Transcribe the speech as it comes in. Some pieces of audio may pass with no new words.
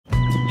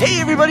Hey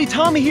everybody,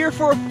 Tommy here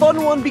for a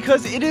fun one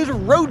because it is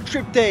road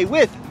trip day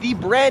with the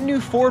brand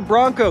new Ford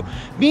Bronco.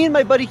 Me and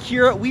my buddy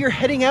Kira, we are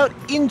heading out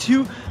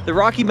into the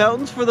Rocky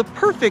Mountains for the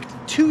perfect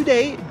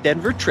 2-day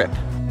Denver trip.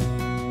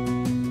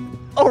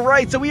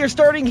 Alright, so we are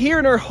starting here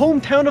in our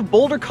hometown of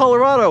Boulder,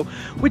 Colorado,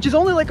 which is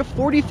only like a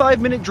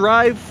 45-minute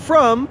drive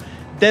from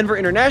Denver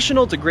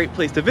International. It's a great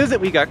place to visit.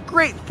 We got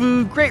great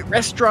food, great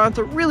restaurants,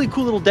 a really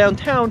cool little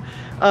downtown.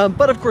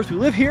 But of course we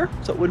live here,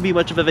 so it wouldn't be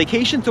much of a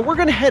vacation. So we're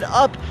gonna head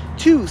up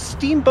to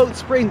Steamboat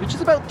Springs, which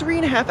is about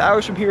 3.5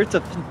 hours from here. It's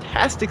a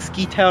fantastic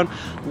ski town,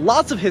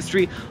 lots of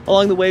history.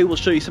 Along the way, we'll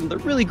show you some of the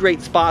really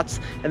great spots,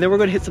 and then we're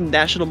gonna hit some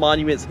national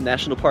monuments, some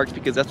national parks,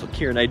 because that's what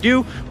Kira and I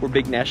do. We're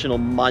big national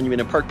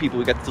monument and park people.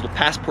 We got these little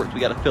passports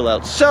we gotta fill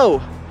out.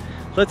 So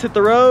let's hit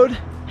the road,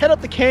 head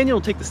up the canyon,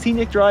 we'll take the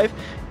scenic drive,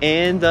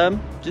 and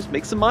just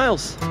make some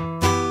miles.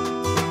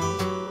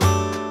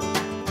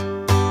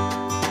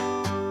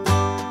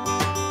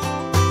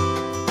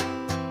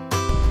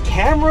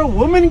 Camera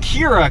woman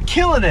Kira,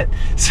 killing it.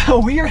 So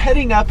we are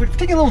heading up, we're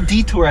taking a little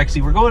detour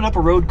actually. We're going up a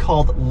road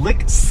called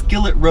Lick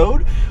Skillet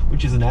Road,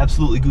 which is an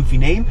absolutely goofy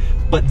name,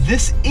 but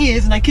this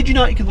is, and I kid you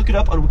not, you can look it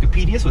up on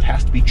Wikipedia, so it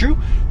has to be true,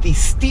 the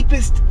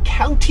steepest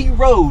county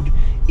road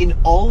in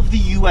all of the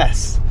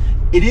US.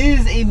 It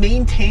is a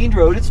maintained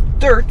road, it's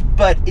dirt,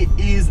 but it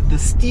is the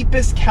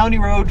steepest county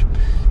road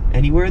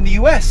anywhere in the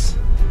US.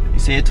 You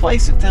say it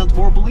twice, it sounds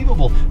more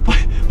believable.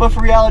 But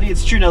for reality,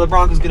 it's true. Now the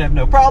Bronco's gonna have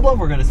no problem.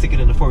 We're gonna stick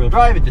it into 4-wheel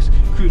drive and just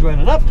cruise right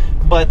on up.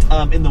 But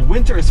in the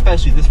winter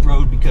especially, this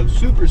road becomes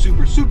super,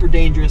 super, super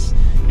dangerous.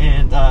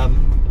 And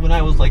when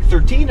I was like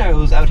 13, I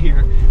was out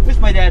here with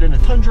my dad in a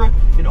Tundra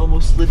and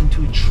almost slid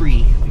into a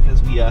tree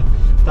because we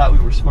thought we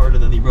were smarter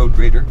than the road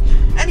grader.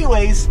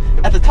 Anyways,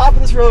 at the top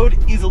of this road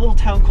is a little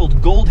town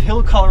called Gold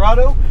Hill,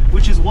 Colorado,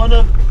 which is one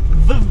of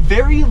the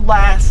very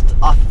last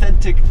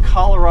authentic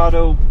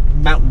Colorado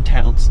mountain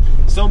towns.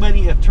 So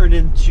many have turned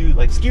into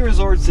like ski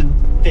resorts and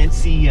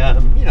fancy,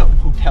 you know,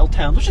 hotel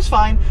towns, which is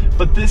fine,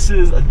 but this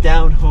is a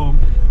down-home,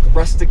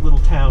 rustic little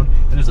town,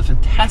 and there's a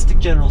fantastic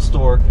general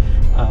store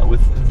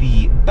with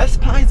the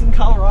best pies in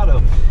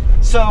Colorado.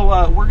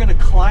 So we're gonna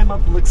climb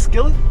up Lick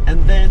Skillet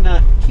and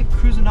then keep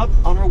cruising up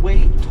on our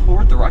way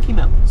toward the Rocky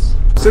Mountains.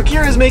 So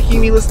Kira's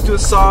making me listen to a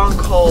song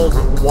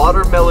called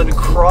Watermelon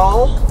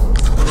Crawl.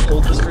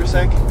 Hold this for a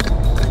sec.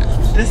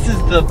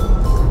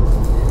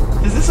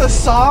 Is this a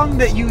song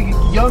that you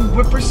young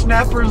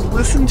whippersnappers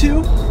listen to?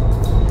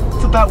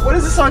 It's about, what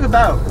is this song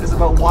about? Is it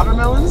about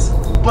watermelons?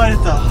 But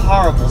it's a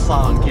horrible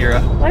song,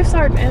 Kira. Life's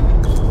hard, man.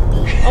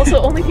 Also,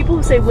 only people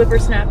who say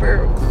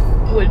whippersnapper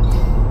would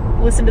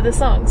listen to this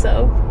song,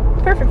 so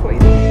perfect for you.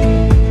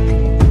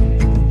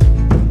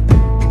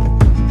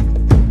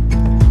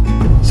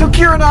 So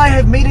Kira and I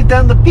have made it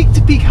down the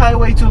peak-to-peak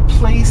highway to a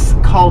place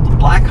called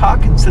Black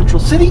Hawk in Central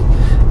City,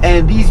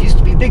 and these used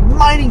to be big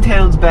mining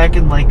towns back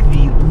in like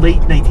the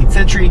late 19th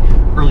century,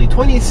 early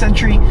 20th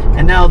century,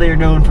 and now they are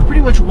known for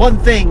pretty much one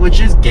thing, which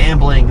is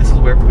gambling. This is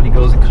where everybody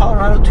goes in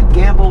Colorado to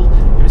gamble.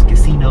 There's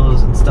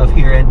casinos and stuff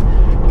here, and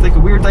it's like a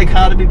weird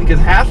dichotomy because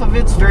half of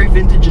it's very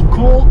vintage and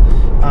cool,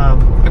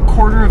 a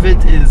quarter of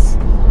it is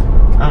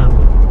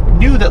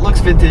new that looks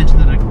vintage, and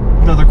then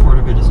another quarter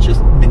of it is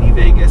just mini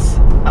Vegas.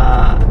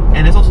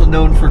 And it's also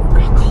known for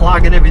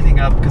clogging everything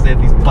up because they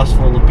have these bus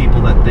full of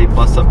people that they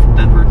bus up from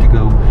Denver to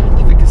go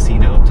to the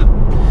casino to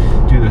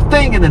do their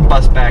thing and then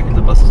bus back, and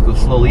the buses go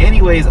slowly.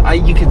 Anyways,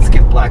 you can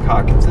skip Black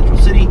Hawk in Central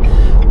City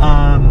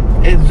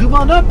and zoom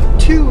on up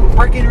to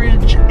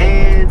Breckenridge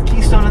and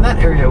Keystone in that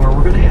area where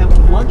we're going to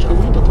have lunch a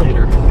little bit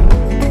later.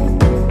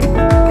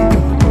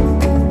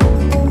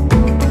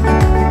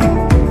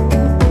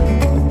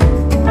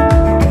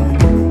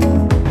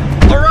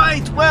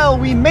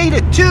 We made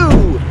it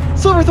to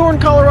Silverthorne,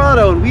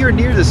 Colorado, and we are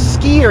near the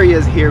ski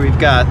areas here. We've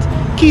got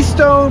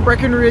Keystone,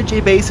 Breckenridge,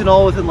 A-Basin,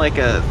 all within like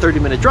a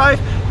 30-minute drive.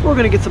 We're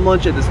gonna get some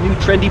lunch at this new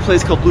trendy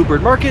place called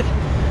Bluebird Market.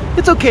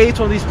 It's okay, it's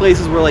one of these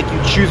places where like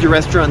you choose your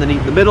restaurant and then eat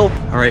in the middle.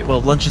 All right,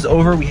 well, lunch is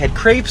over. We had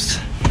crepes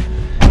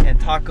and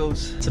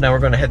tacos. So now we're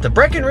gonna head to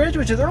Breckenridge,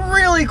 which is a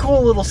really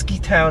cool little ski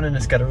town, and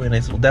it's got a really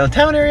nice little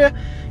downtown area,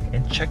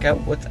 and check out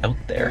what's out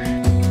there.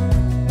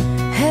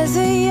 As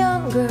a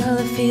young girl,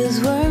 the fields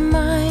were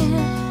mine.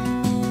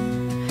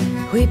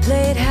 We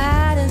played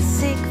hide and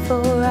seek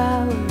for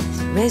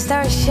hours, raised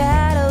our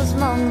shadows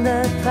among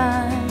the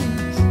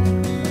pines.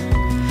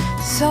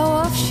 So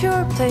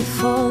offshore,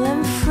 playful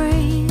and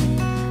free,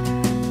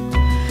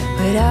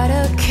 without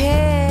a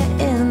care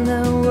in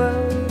the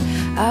world.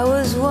 I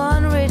was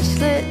one rich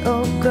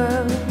little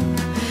girl.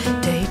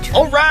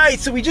 Alright,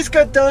 so we just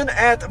got done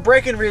at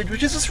Breckenridge,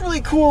 which is this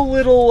really cool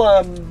little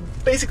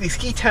basically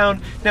ski town.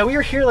 Now we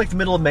are here like the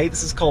middle of May.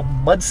 This is called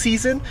mud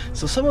season,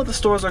 so some of the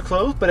stores are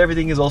closed, but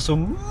everything is also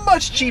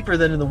much cheaper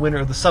than in the winter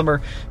or the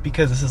summer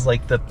because this is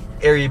like the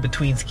area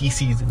between ski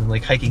season and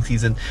like hiking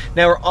season.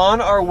 Now we're on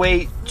our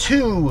way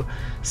to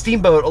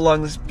Steamboat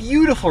along this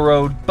beautiful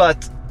road,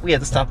 but we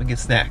had to stop and get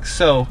snacks.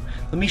 So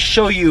let me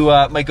show you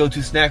my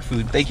go-to snack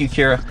food. Thank you,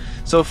 Kira.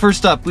 So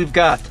first up, we've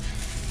got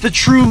the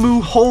True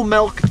Moo whole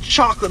milk,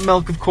 chocolate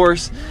milk, of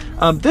course.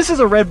 This is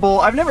a Red Bull.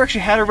 I've never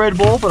actually had a Red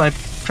Bull, but I'm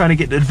trying to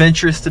get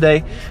adventurous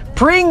today.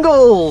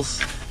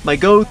 Pringles, my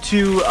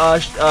go-to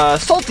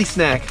salty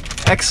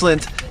snack.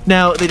 Excellent.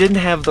 Now, they didn't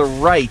have the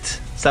right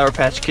Sour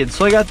Patch Kids,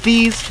 so I got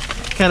these,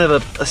 kind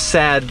of a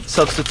sad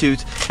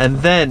substitute. And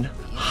then,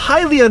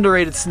 highly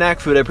underrated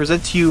snack food, I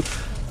present to you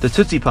the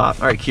Tootsie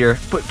Pop. All right, Kira,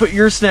 put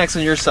your snacks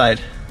on your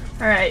side.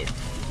 All right.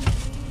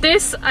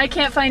 This, I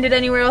can't find it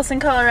anywhere else in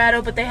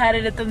Colorado, but they had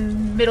it at the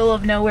middle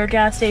of nowhere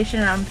gas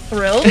station, and I'm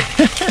thrilled.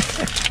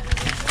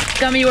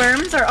 Gummy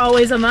worms are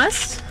always a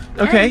must.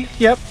 Okay,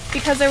 yep.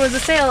 Because there was a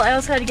sale, I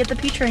also had to get the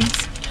peach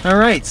rings. All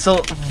right,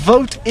 so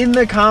vote in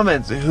the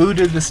comments. Who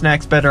did the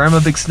snacks better? I'm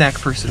a big snack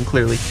person,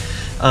 clearly.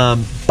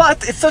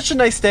 But it's such a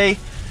nice day. Do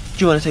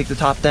you want to take the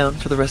top down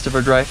for the rest of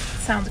our drive?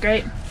 Sounds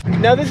great.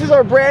 Now this is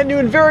our brand new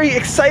and very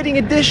exciting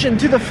addition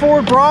to the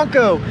Ford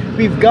Bronco.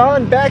 We've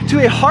gone back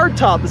to a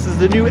hardtop. This is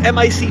the new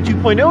MIC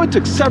 2.0. It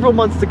took several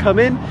months to come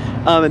in,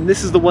 and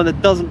this is the one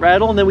that doesn't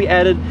rattle. And then we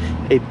added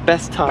a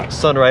best top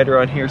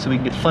Sunrider on here so we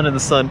can get fun in the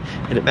sun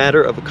in a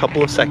matter of a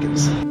couple of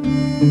seconds.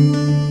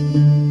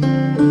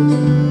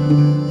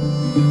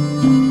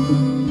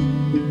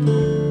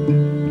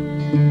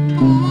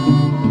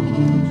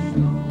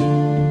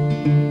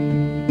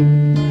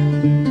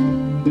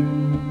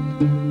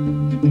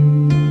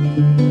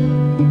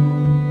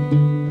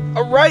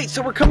 Right,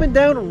 so we're coming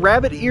down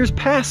Rabbit Ears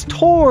Pass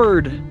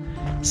toward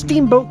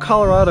Steamboat,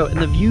 Colorado,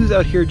 and the views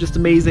out here are just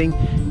amazing.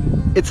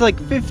 It's like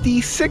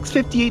 56,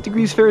 58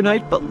 degrees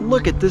Fahrenheit, but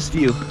look at this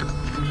view.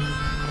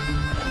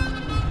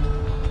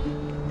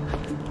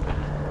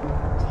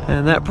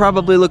 And that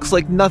probably looks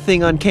like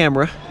nothing on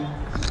camera,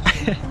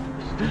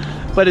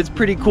 but it's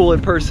pretty cool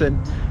in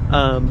person.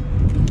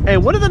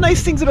 And one of the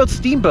nice things about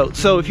Steamboat,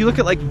 so if you look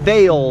at like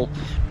Vail,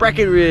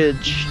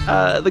 Breckenridge,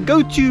 the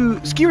go-to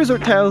ski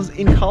resort towns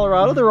in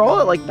Colorado, they're all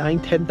at like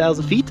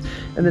 9,000–10,000 feet.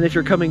 And then if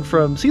you're coming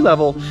from sea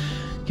level,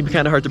 it can be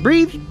kind of hard to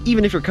breathe.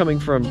 Even if you're coming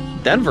from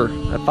Denver,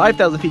 at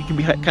 5,000 feet, it can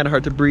be kind of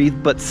hard to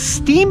breathe. But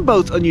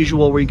Steamboat's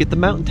unusual, where you get the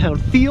mountain town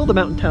feel, the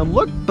mountain town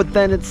look, but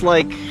then it's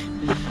like,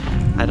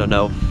 I don't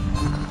know,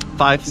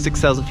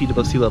 5,000–6,000 feet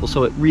above sea level,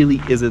 so it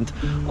really isn't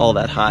all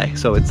that high.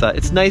 So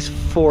it's nice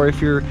for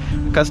if you're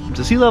accustomed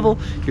to sea level,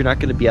 you're not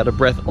going to be out of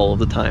breath all of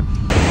the time.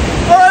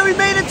 All right, we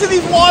made it to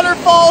these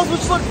waterfalls,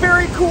 which look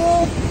very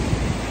cool.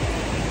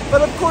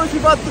 But of course, we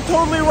bought the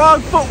totally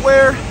wrong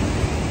footwear,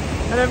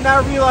 and I'm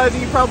now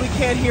realizing you probably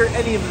can't hear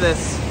any of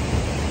this.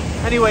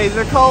 Anyways,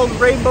 they're called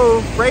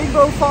Rainbow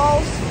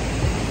Falls.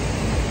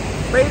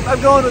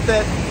 I'm going with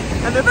it,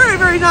 and they're very,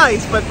 very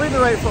nice. But bring the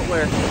right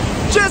footwear.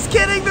 Just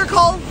kidding, they're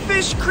called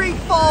Fish Creek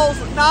Falls,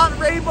 not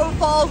Rainbow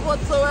Falls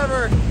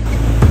whatsoever.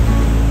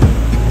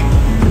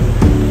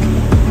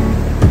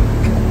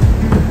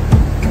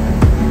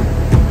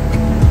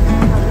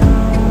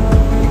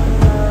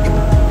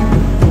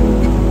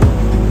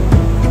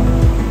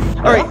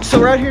 All right, so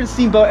we're out here in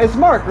Steamboat. It's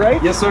Mark,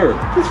 right? Yes, sir.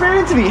 He's ran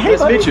into me. Hey, nice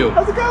buddy. to meet you.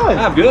 How's it going?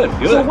 I'm good,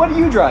 good. So what do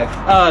you drive?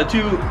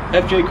 Two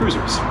FJ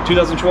Cruisers,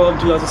 2012,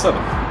 2007.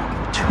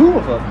 Two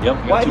of them?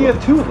 Yep. Why do you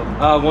have two of them?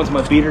 One's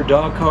my beater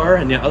dog car,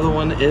 and the other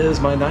one is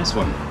my nice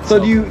one. So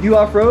do you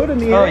off-road in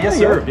the area? Yes,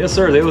 sir. Yes,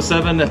 sir. They were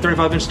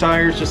 35-inch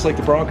tires, just like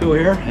the Bronco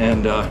here,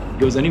 and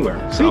goes anywhere.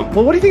 So. Sweet.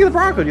 Well, what do you think of the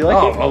Bronco? Do you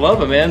like it? I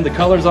love it, man. The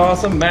color's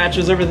awesome,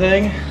 matches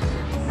everything.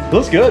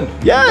 Looks good.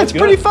 Yeah, it's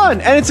pretty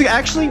fun. And it's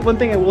actually, one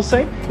thing I will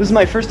say, this is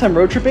my first time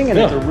road tripping, and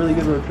it's a really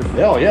good road trip.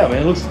 Oh, yeah,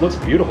 man. It looks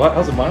beautiful.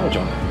 How's the mileage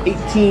on it?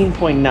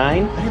 18.9.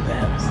 Not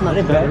bad. It's not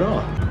bad at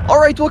all. All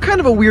right, well,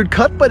 kind of a weird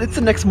cut, but it's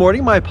the next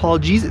morning. My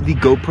apologies. The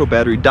GoPro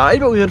battery died,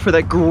 but we went for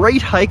that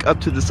great hike up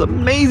to this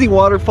amazing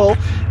waterfall,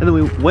 and then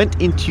we went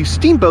into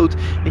Steamboat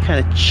and kind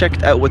of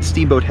checked out what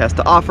Steamboat has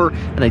to offer.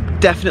 And I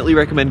definitely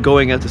recommend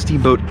going out to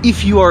Steamboat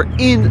if you are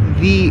in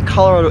the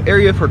Colorado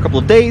area for a couple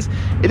of days.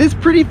 It is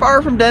pretty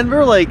far from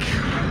Denver, like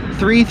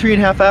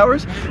 3.5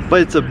 hours,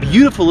 but it's a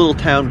beautiful little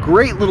town,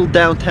 great little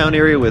downtown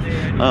area with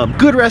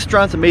good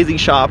restaurants, amazing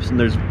shops, and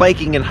there's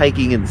biking and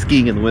hiking and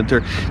skiing in the winter.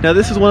 Now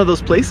this is one of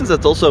those places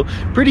that's also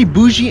pretty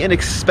bougie and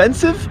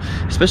expensive,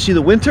 especially in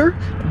the winter,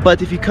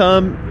 but if you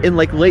come in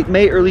like late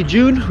May, early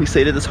June, we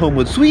stayed at this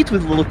Homewood Suite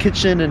with a little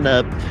kitchen and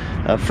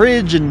a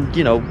fridge and,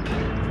 you know,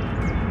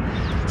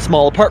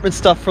 small apartment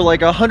stuff for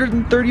like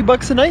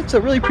 $130 a night, so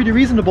really pretty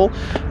reasonable.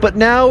 But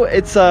now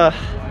it's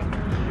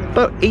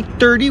about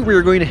 8:30,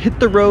 we're going to hit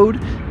the road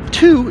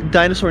to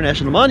Dinosaur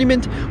National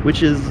Monument,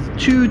 which is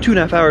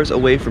 2.5 hours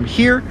away from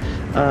here,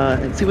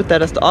 and see what that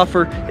has to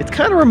offer. It's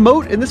kind of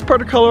remote in this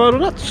part of Colorado,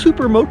 not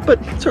super remote,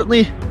 but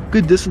certainly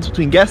good distance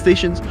between gas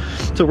stations.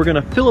 So we're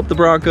gonna fill up the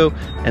Bronco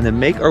and then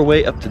make our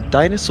way up to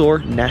Dinosaur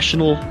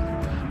National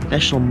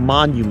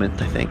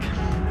Monument, I think.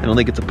 I don't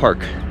think it's a park.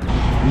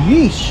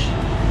 Yeesh.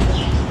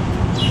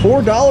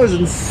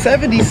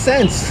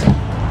 $4.70.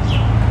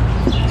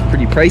 It's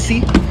pretty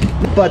pricey.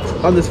 But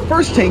on this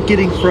first tank,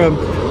 getting from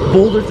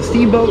Boulder to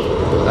Steamboat,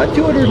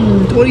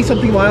 220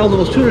 something miles,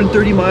 almost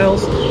 230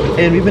 miles,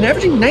 and we've been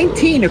averaging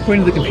 19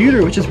 according to the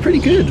computer, which is pretty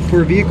good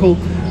for a vehicle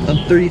on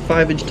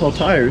 35-inch tall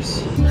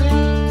tires.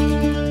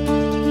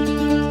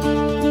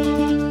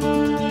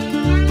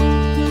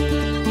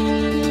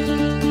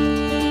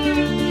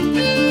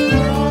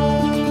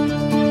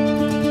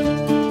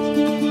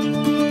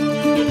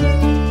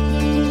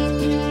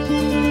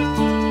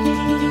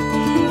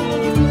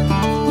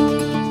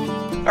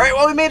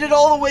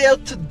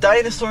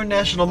 Dinosaur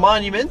National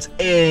Monument,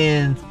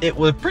 and it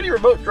was a pretty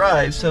remote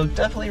drive, so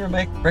definitely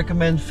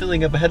recommend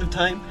filling up ahead of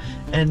time.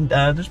 And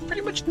there's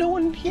pretty much no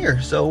one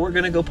here, so we're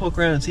gonna go poke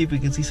around and see if we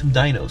can see some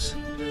dinos.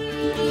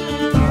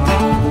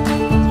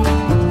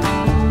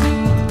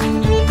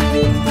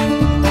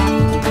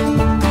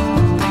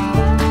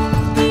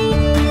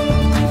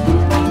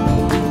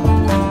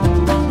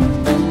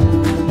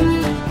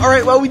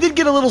 Alright, well, we did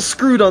get a little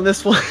screwed on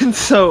this one.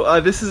 So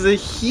this is a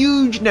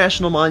huge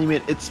national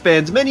monument. It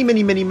spans many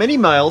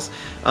miles,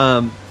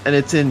 and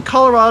it's in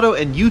Colorado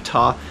and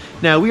Utah.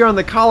 Now, we are on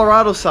the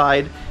Colorado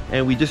side,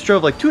 and we just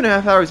drove like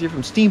 2.5 hours here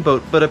from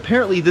Steamboat, but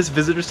apparently this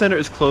visitor center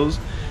is closed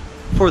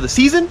for the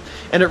season,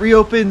 and it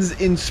reopens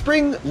in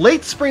spring,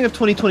 late spring of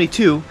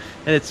 2022,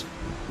 and it's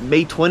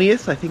May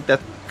 20th. I think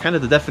that's kind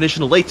of the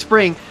definition of late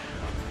spring.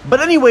 But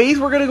anyways,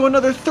 we're gonna go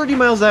another 30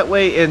 miles that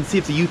way and see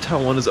if the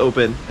Utah one is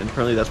open, and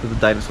apparently that's where the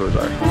dinosaurs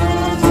are.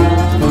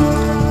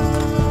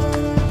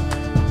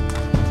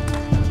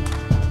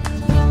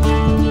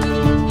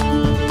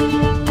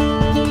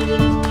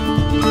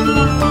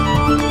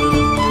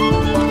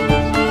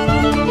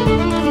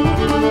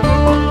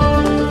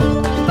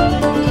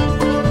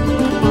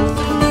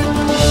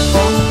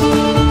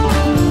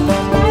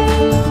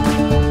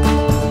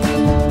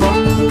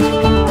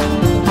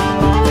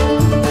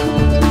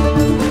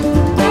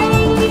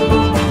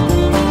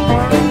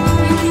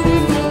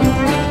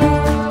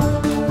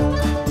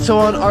 So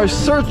on our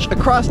search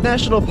across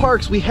national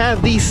parks, we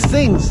have these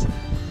things.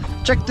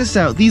 Check this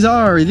out. These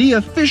are the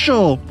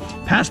official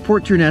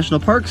passport to your national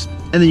parks,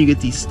 and then you get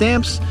these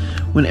stamps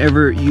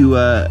whenever you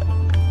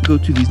go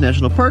to these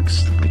national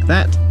parks, like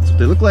that. That's what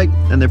they look like,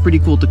 and they're pretty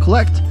cool to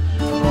collect.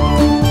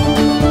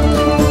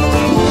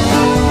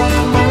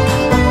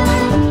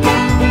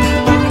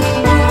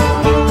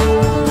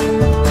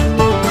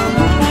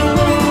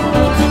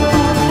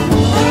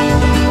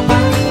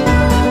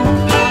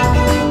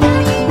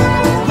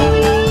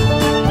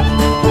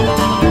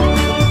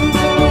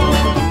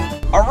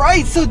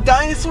 So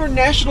Dinosaur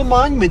National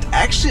Monument,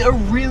 actually a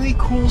really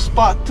cool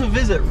spot to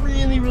visit.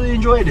 Really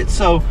enjoyed it.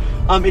 So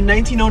in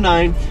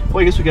 1909, well,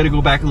 I guess we got to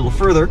go back a little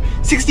further.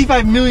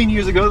 65 million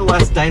years ago, the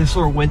last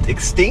dinosaur went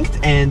extinct,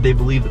 and they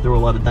believe that there were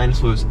a lot of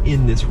dinosaurs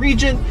in this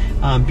region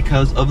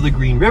because of the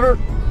Green River.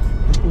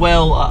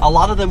 Well, a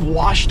lot of them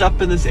washed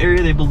up in this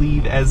area. They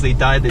believe as they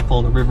died, they'd fall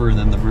in the river, and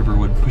then the river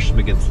would push them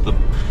against the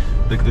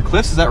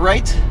cliffs. Is that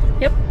right?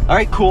 Yep. All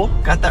right, cool.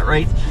 Got that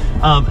right.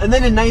 And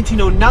then in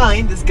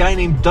 1909, this guy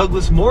named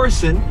Douglas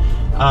Morrison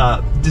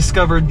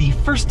discovered the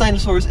first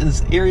dinosaurs in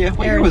this area.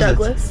 What year was it?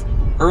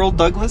 Earl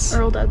Douglas?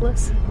 Earl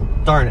Douglas.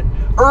 Darn it.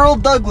 Earl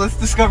Douglas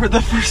discovered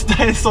the first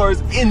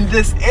dinosaurs in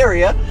this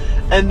area,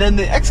 and then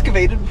they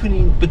excavated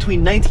between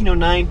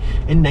 1909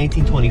 and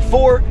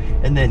 1924,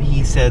 and then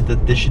he said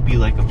that this should be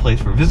like a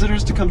place for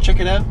visitors to come check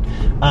it out.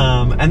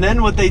 And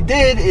then what they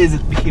did is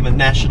it became a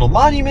national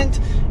monument,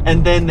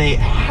 and then they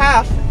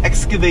half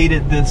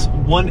excavated this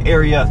one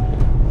area.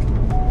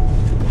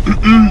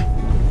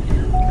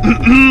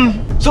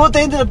 So what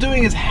they ended up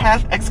doing is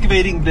half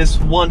excavating this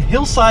one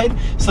hillside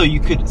so you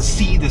could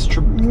see this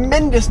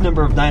tremendous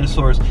number of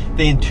dinosaurs.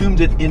 They entombed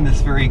it in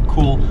this very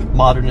cool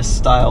modernist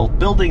style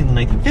building in the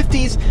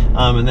 1950s,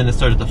 and then it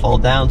started to fall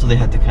down, so they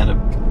had to kind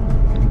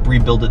of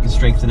rebuild it and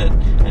strengthen it,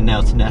 and now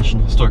it's a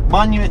National Historic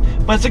Monument.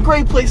 But it's a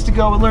great place to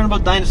go and learn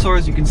about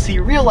dinosaurs. You can see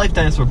real life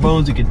dinosaur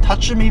bones, you can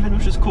touch them even,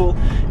 which is cool.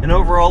 And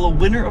overall, a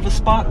winner of a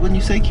spot, wouldn't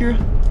you say, Kira?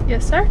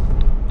 Yes, sir.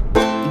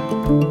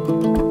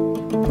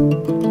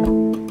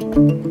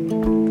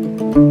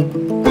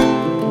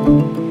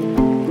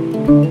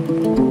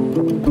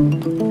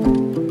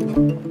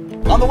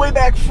 On the way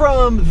back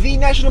from the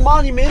National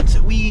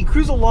Monument, we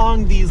cruise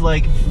along these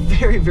like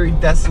very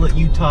desolate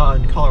Utah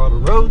and Colorado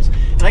roads,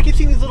 and I keep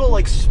seeing these little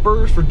like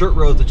spurs for dirt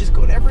roads that just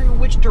go in every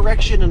which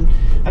direction, and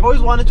I've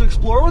always wanted to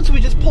explore one, so we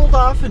just pulled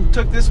off and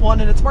took this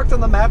one, and it's marked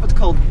on the map. It's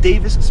called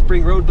Davis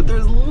Spring Road, but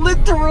there's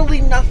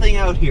literally nothing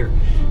out here.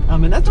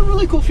 And that's a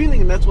really cool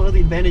feeling, and that's one of the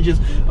advantages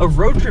of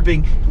road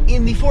tripping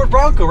in the Ford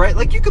Bronco, right?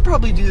 Like, you could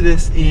probably do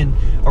this in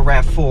a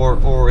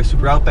RAV4 or a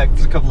Super Outback.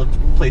 There's a couple of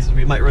places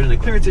where you might run into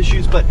clearance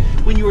issues, but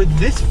when you are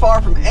this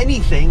far from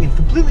anything and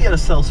completely out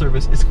of cell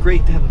service, it's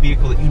great to have a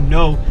vehicle that you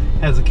know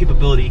has the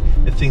capability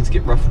if things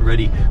get rough and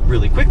ready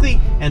really quickly.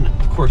 And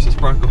of course, this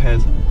Bronco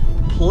has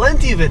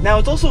plenty of it. Now,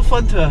 it's also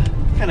fun to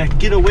kind of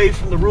get away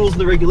from the rules and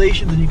the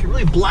regulations, and you can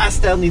really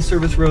blast down these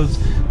service roads,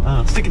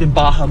 stick it in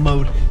Baja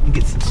mode, and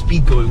get some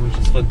speed going, which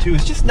is fun too.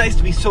 It's just nice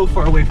to be so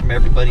far away from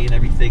everybody and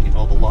everything and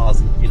all the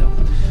laws and, you know,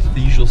 the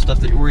usual stuff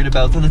that you're worried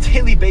about on a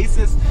daily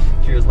basis.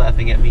 Kira's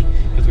laughing at me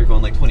because we're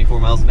going like 24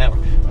 miles an hour.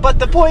 But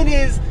the point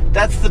is,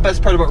 that's the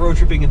best part about road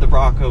tripping in the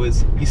Bronco,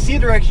 is you see a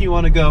direction you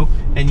want to go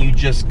and you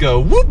just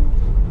go whoop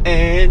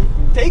and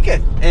take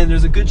it. And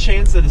there's a good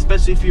chance that,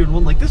 especially if you're in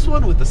one like this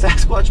one with the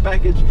Sasquatch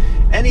package,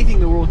 anything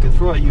the world can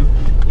throw at you,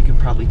 you can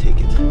probably take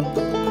it.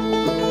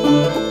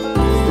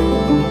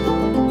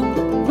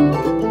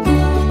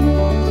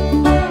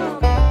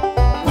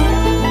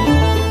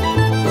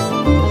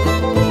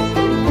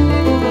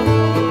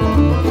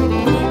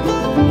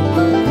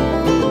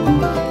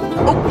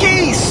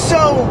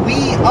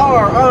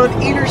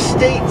 on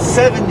Interstate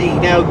 70.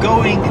 Now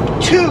going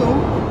to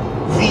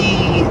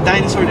the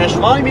Dinosaur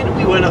National Monument,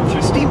 we went up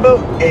through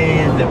Steamboat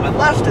and then went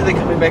left, and then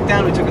coming back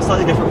down, we took a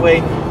slightly different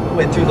way.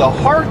 Went through the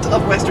heart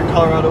of western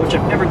Colorado, which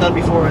I've never done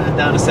before, and then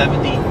down to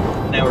 70.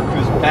 Now we're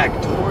cruising back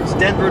towards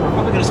Denver, and we're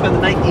probably going to spend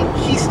the night in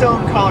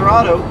Keystone,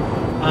 Colorado.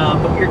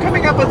 But we're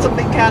coming up with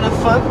something kind of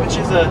fun, which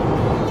is a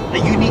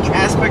unique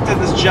aspect of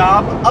this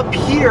job. Up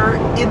here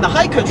in the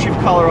high country of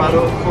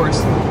Colorado, of course,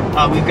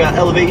 we've got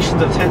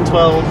elevations of 10,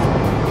 12,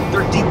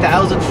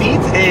 13,000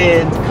 feet,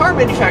 and car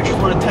manufacturers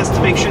want to test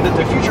to make sure that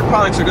their future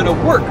products are going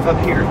to work up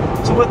here.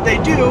 So what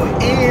they do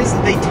is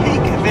they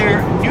take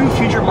their new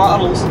future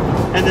models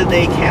and then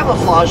they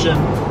camouflage them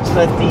so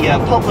that the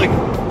public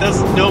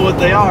doesn't know what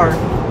they are,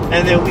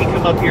 and then we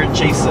come up here and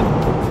chase them.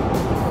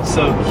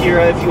 So here,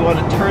 if you want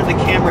to turn the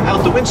camera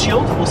out the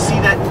windshield, we'll see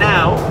that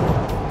now.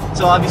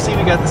 So obviously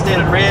we got the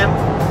standard Ram,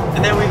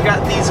 and then we've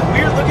got these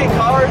weird looking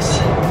cars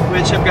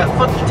which have got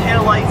funky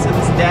tail lights and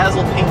this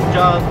dazzle paint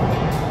job.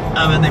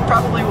 And they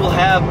probably will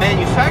have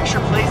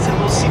manufacturer plates, and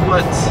we'll see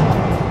what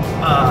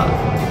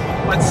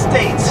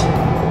state.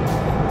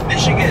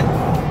 Michigan.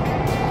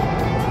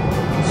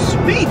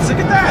 Sweet, look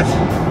at that.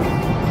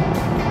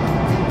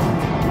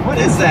 What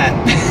is that?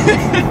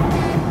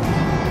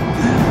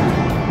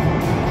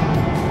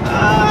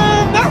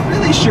 Not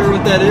really sure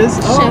what that is.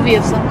 Chevy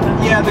of some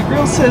kind. Yeah, the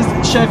grill says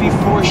Chevy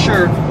for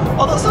sure.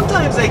 Although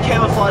sometimes they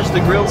camouflage the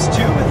grills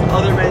too with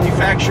other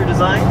manufacturer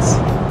designs.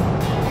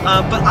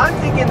 But I'm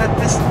thinking that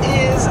this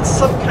is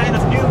some kind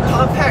of new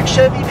compact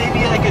Chevy,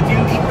 maybe like a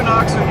new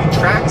Equinox or a new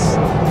Trax.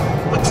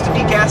 Looks to be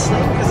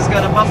gasoline because it's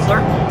got a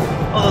muffler,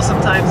 although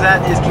sometimes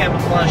that is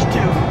camouflage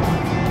too.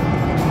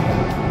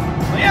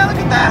 But yeah, look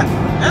at that.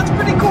 That's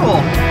pretty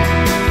cool.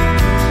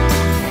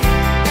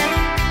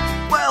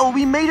 Well,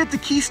 we made it to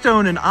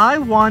Keystone, and I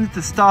wanted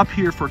to stop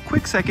here for a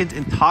quick second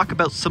and talk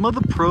about some of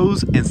the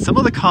pros and some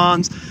of the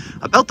cons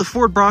about the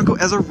Ford Bronco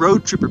as a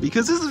road tripper,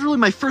 because this is really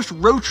my first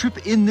road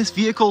trip in this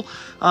vehicle,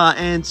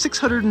 and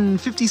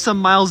 650 some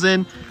miles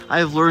in, I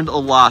have learned a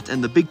lot,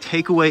 and the big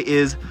takeaway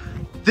is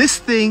this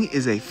thing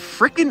is a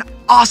freaking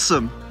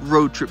awesome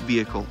road trip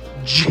vehicle.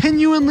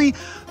 Genuinely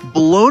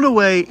blown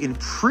away in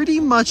pretty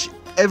much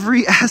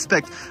every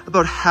aspect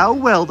about how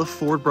well the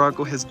Ford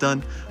Bronco has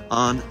done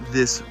on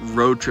this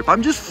road trip.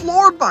 I'm just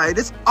floored by it.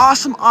 It's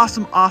awesome,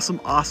 awesome, awesome,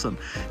 awesome.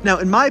 Now,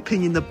 in my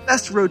opinion, the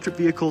best road trip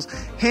vehicles,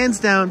 hands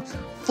down,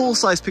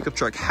 full-size pickup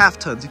truck, half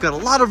tons. You've got a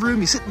lot of room,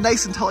 you sit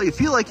nice and tall, you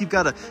feel like you've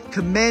got a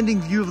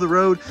commanding view of the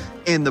road,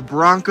 and the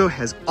Bronco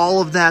has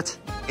all of that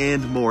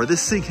and more.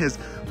 This thing has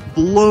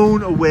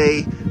blown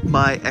away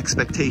my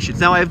expectations.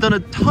 Now, I've done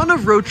a ton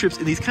of road trips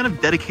in these kind of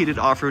dedicated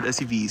off-road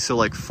SUVs, so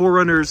like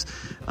 4Runners,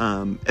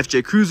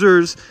 FJ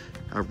Cruisers,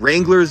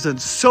 Wranglers,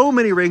 and so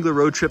many Wrangler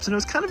road trips, and I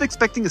was kind of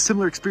expecting a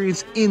similar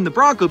experience in the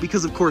Bronco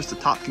because, of course, the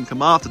top can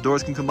come off, the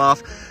doors can come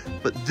off,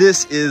 but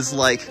this is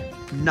like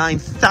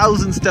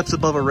 9,000 steps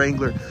above a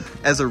Wrangler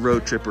as a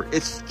road tripper.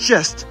 It's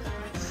just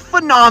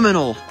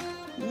phenomenal.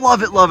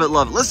 Love it, love it,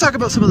 love it. Let's talk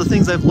about some of the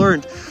things I've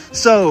learned.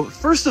 So,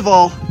 first of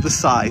all, the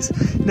size.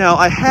 Now,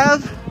 I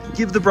have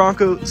given the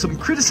Bronco some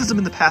criticism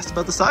in the past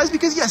about the size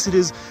because, yes, it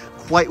is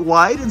quite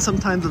wide, and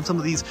sometimes on some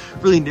of these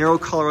really narrow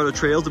Colorado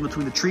trails in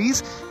between the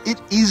trees,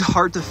 it is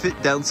hard to fit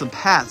down some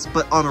paths.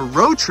 But on a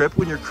road trip,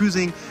 when you're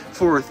cruising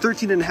for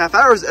 13 and a half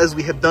hours, as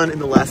we have done in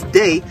the last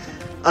day,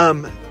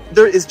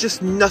 there is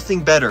just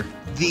nothing better.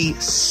 The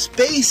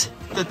space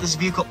that this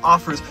vehicle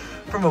offers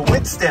from a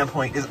width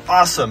standpoint is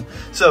awesome.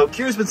 So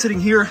Kira's been sitting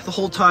here the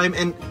whole time,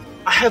 and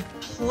I have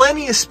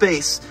plenty of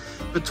space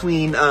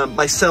between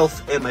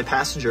myself and my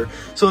passenger.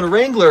 So in a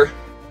Wrangler,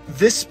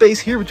 this space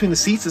here between the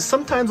seats is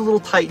sometimes a little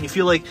tight and you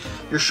feel like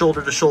you're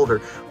shoulder to shoulder,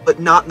 but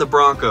not in the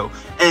Bronco.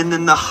 And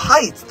then the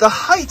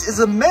height is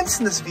immense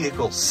in this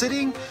vehicle.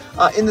 Sitting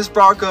in this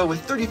Bronco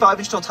with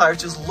 35-inch tall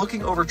tires, just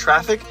looking over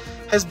traffic,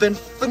 has been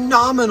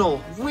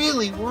phenomenal.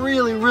 Really,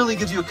 really, really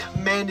gives you a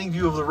commanding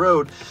view of the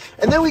road.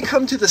 And then we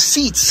come to the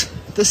seats.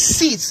 The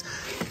seats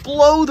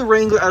blow the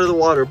Wrangler out of the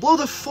water, blow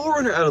the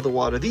 4Runner out of the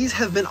water. These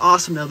have been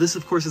awesome. Now, this,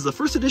 of course, is the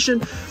first edition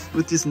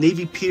with this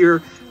navy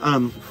pier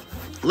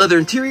leather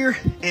interior,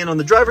 and on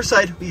the driver's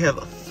side we have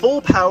a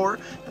full power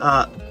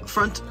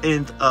front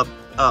and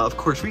of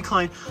course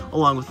recline,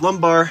 along with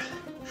lumbar.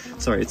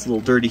 Sorry, it's a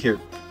little dirty here.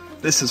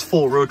 This is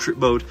full road trip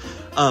mode,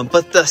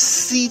 but the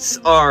seats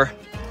are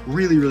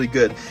really, really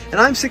good.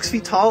 And I'm 6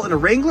 feet tall. In a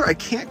Wrangler, I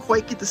can't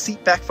quite get the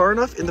seat back far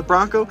enough. In the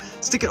Bronco,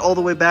 stick it all the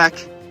way back,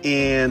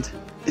 and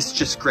it's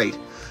just great.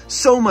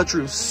 So much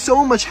room,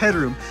 so much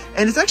headroom,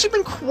 and it's actually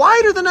been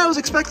quieter than I was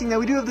expecting. Now,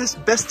 we do have this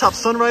best top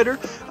Sunrider,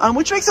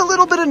 which makes a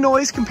little bit of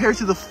noise compared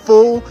to the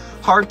full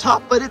hard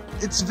top, but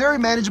it's very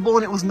manageable,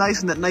 and it was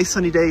nice on that nice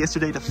sunny day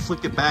yesterday to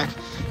flick it back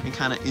and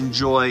kind of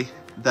enjoy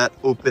that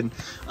open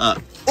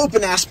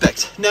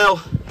aspect. Now,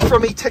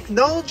 from a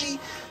technology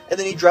and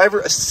then a driver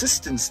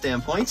assistance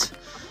standpoint,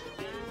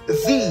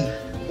 The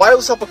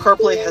wireless Apple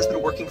CarPlay has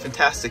been working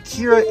fantastic.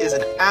 Kira is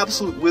an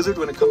absolute wizard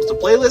when it comes to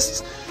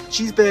playlists.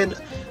 She's been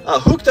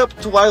hooked up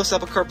to wireless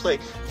Apple CarPlay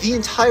the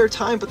entire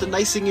time, but the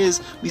nice thing is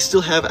we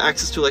still have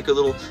access to like a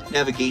little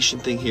navigation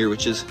thing here,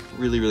 which is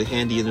really, really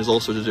handy, and there's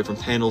all sorts of different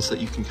panels that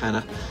you can kind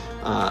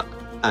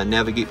of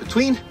navigate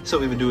between. So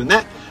we've been doing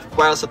that.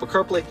 Wireless Apple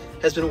CarPlay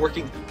has been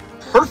working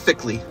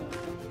perfectly.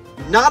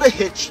 Not a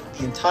hitch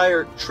the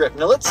entire trip.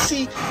 Now let's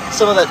see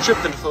some of that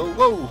trip info.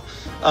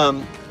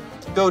 Whoa.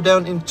 Go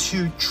down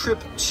into trip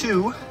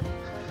 2.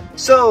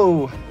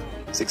 So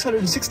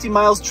 660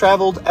 miles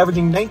traveled,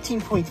 averaging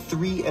 19.3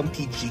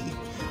 mpg,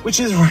 which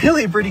is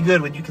really pretty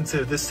good when you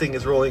consider this thing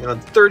is rolling on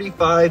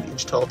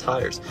 35-inch tall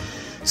tires.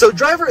 So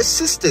driver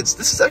assistance.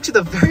 This is actually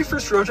the very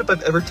first road trip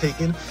I've ever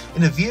taken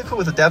in a vehicle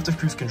with adaptive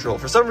cruise control.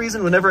 For some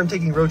reason, whenever I'm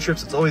taking road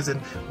trips, it's always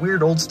in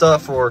weird old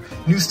stuff or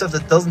new stuff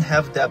that doesn't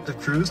have adaptive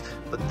cruise,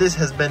 but this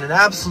has been an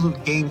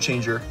absolute game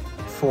changer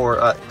for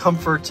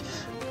comfort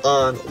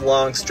on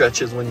long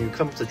stretches. When you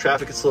come to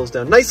traffic, it slows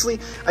down nicely.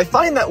 I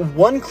find that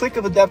 1 click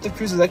of adaptive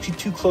cruise is actually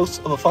too close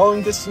of a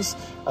following distance.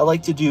 I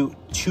like to do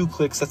 2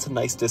 clicks. That's a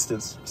nice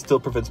distance. Still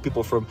prevents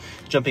people from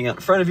jumping out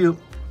in front of you.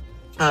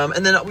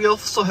 And then we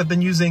also have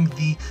been using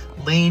the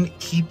lane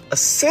keep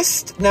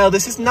assist. Now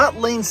this is not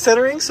lane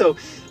centering, so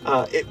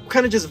it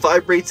kind of just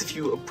vibrates if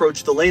you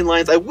approach the lane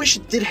lines. I wish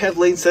it did have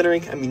lane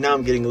centering. I mean, now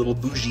I'm getting a little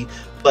bougie,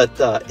 but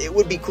it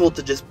would be cool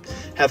to just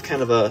have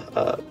kind of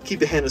a keep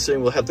your hand on the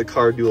steering wheel, have the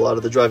car do a lot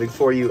of the driving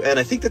for you. And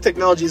I think the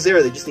technology is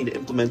there, they just need to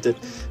implement it.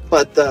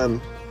 But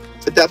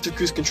adaptive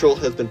cruise control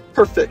has been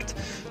perfect.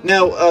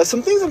 Now,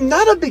 some things I'm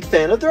not a big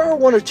fan of. There are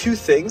 1 or 2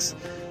 things.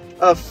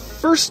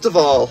 First of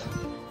all,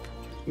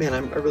 man, I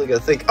really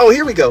gotta think. Oh,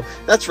 here we go.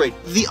 That's right.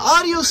 The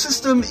audio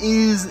system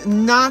is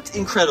not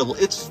incredible.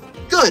 It's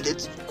good.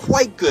 It's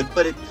quite good,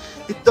 but it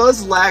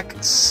does lack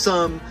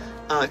some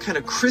kind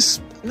of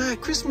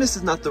crispness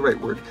is not the right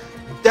word.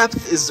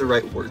 Depth is the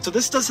right word. So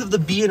this does have the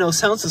B&O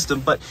sound system,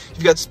 but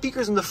you've got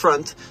speakers in the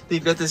front, then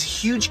you've got this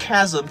huge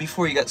chasm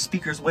before you got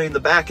speakers way in the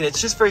back, and it's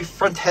just very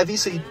front heavy,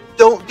 so you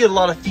don't get a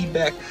lot of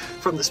feedback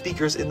from the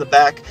speakers in the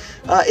back.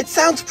 It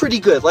sounds pretty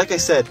good. Like I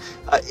said,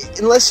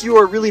 unless you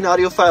are really an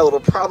audiophile,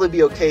 it'll probably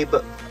be okay,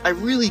 but I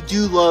really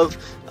do love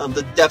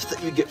the depth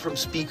that you get from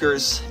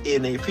speakers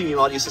in a premium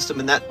audio system,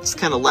 and that's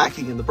kind of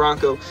lacking in the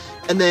Bronco.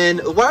 And then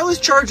the wireless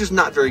charge is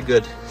not very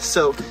good,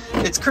 so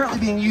it's currently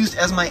being used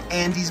as my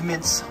Andes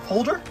Mints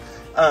holder.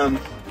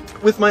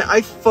 With my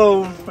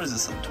iPhone, what is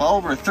this,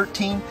 12 or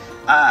 13,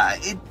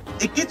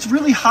 it gets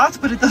really hot,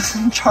 but it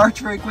doesn't charge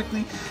very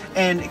quickly,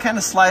 and it kind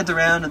of slides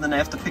around, and then I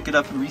have to pick it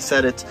up and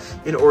reset it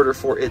in order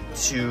for it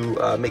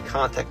to make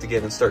contact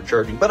again and start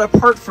charging. But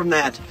apart from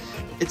that,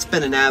 it's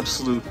been an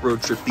absolute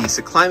road trip beast.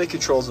 The climate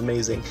control is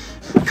amazing.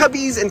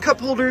 Cubbies and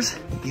cup holders,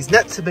 these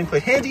nets have been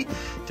quite handy.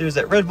 There's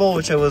that Red Bull,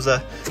 which I was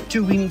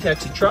too weenie to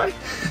actually try.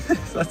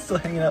 So that's still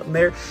hanging out in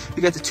there.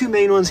 We got the 2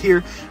 main ones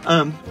here.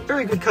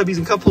 Very good cubbies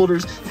and cup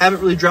holders.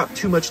 Haven't really dropped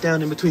too much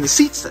down in between the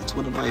seats. That's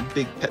one of my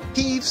big pet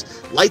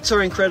peeves. Lights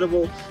are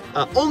incredible.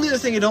 Only other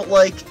thing I don't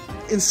like,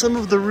 in some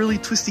of the really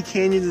twisty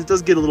canyons, it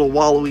does get a little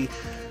wallowy,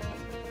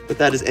 but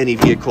that is any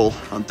vehicle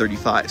on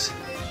 35s.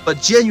 But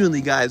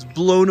genuinely, guys,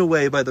 blown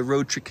away by the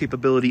road trip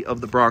capability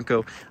of the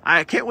Bronco.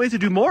 I can't wait to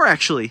do more,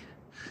 actually.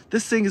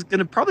 This thing is going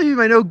to probably be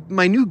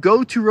my new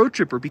go-to road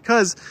tripper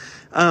because,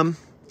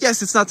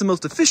 yes, it's not the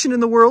most efficient in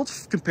the world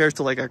compared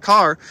to like a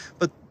car,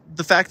 but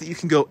the fact that you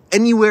can go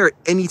anywhere at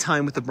any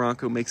time with the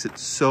Bronco makes it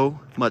so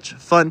much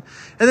fun.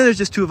 And then there's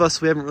just 2 of us,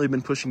 so we haven't really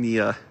been pushing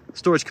the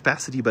storage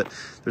capacity, but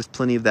there's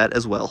plenty of that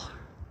as well.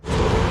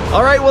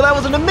 All right, well, that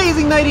was an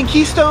amazing night in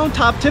Keystone.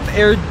 Top tip,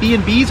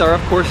 Airbnbs are,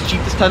 of course, cheap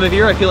this time of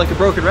year. I feel like a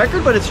broken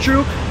record, but it's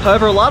true.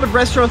 However, a lot of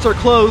restaurants are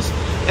closed.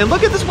 And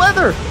look at this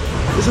weather.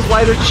 This is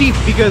why they're cheap,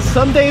 because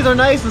some days are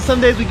nice and some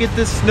days we get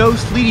this snow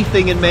sleety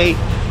thing in May.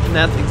 And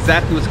that's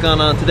exactly what's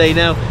gone on today.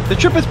 Now, the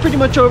trip is pretty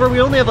much over.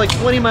 We only have like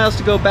 20 miles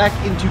to go back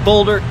into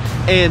Boulder,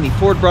 and the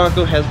Ford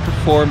Bronco has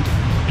performed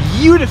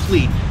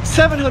beautifully.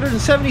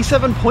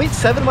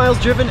 777.7 miles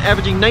driven,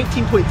 averaging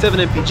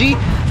 19.7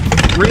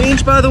 mpg.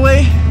 Range, by the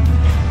way,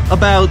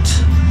 about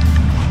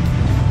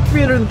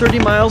 330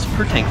 miles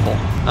per tank full.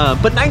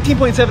 But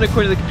 19.7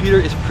 according to the computer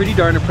is pretty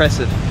darn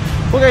impressive.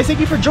 Well, guys, thank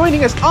you for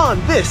joining us on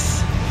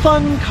this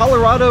fun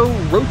Colorado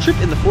road trip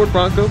in the Ford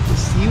Bronco. We'll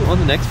see you on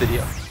the next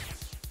video.